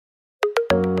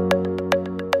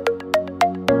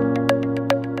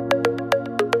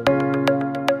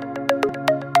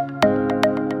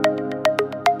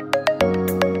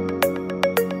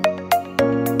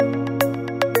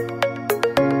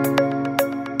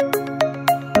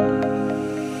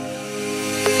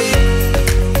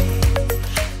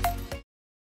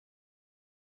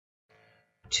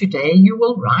Today you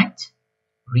will write,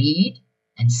 read,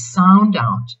 and sound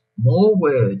out more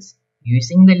words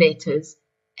using the letters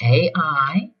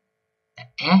A-I, the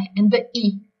A and the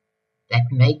E that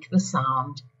make the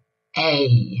sound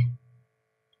A.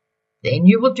 Then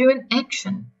you will do an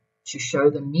action to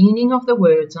show the meaning of the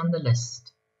words on the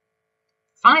list.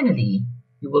 Finally,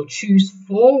 you will choose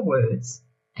 4 words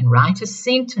and write a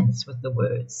sentence with the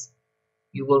words.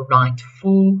 You will write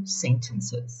 4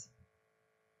 sentences.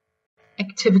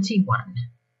 Activity 1.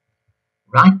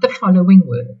 Write the following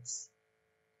words: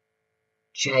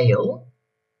 jail,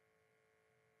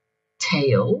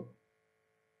 tail,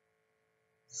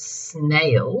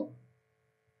 snail,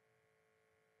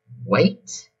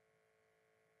 wait,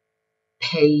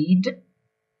 paid,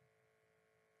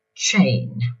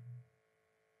 chain.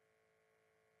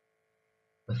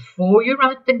 Before you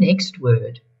write the next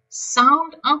word,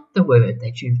 sound out the word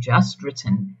that you've just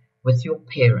written with your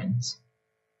parent.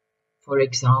 For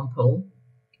example,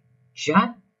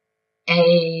 jail,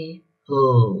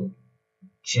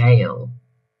 jail.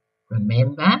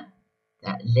 Remember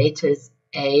that letters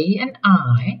A and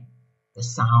I, the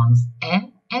sounds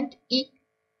A and E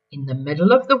in the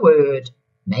middle of the word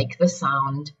make the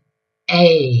sound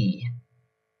A.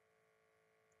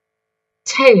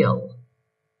 Tail,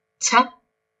 ta-a-l,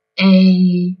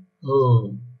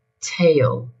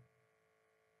 tail.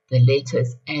 The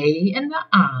letters A and the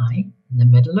I in the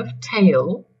middle of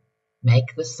tail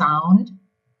make the sound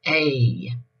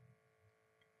A.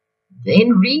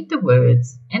 Then read the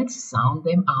words and sound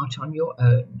them out on your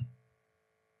own.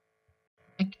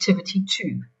 Activity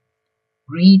 2.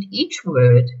 Read each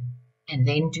word and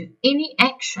then do any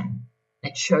action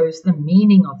that shows the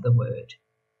meaning of the word.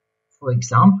 For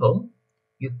example,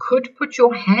 you could put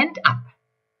your hand up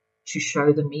to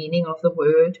show the meaning of the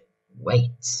word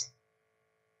wait.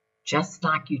 Just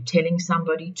like you telling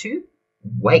somebody to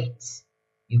wait,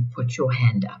 you put your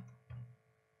hand up.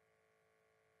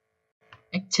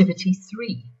 Activity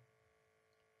 3.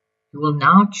 You will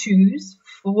now choose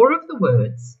 4 of the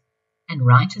words and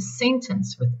write a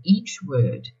sentence with each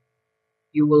word.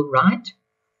 You will write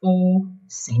 4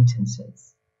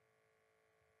 sentences.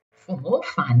 For more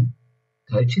fun,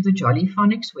 go to the Jolly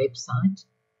Phonics website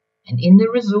and in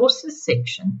the resources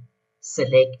section,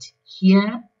 select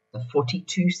Hear the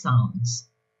 42 sounds.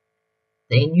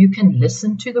 Then you can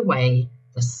listen to the way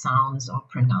the sounds are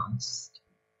pronounced.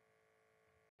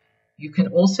 You can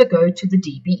also go to the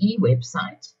DBE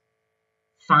website,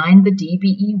 find the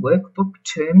DBE Workbook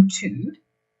Term 2,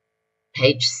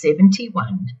 page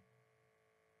 71,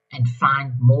 and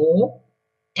find more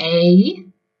A,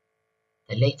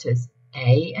 the letters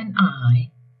A and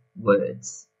I,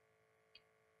 words.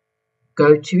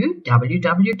 Go to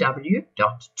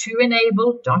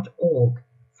www.toenable.org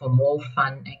for more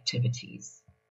fun activities.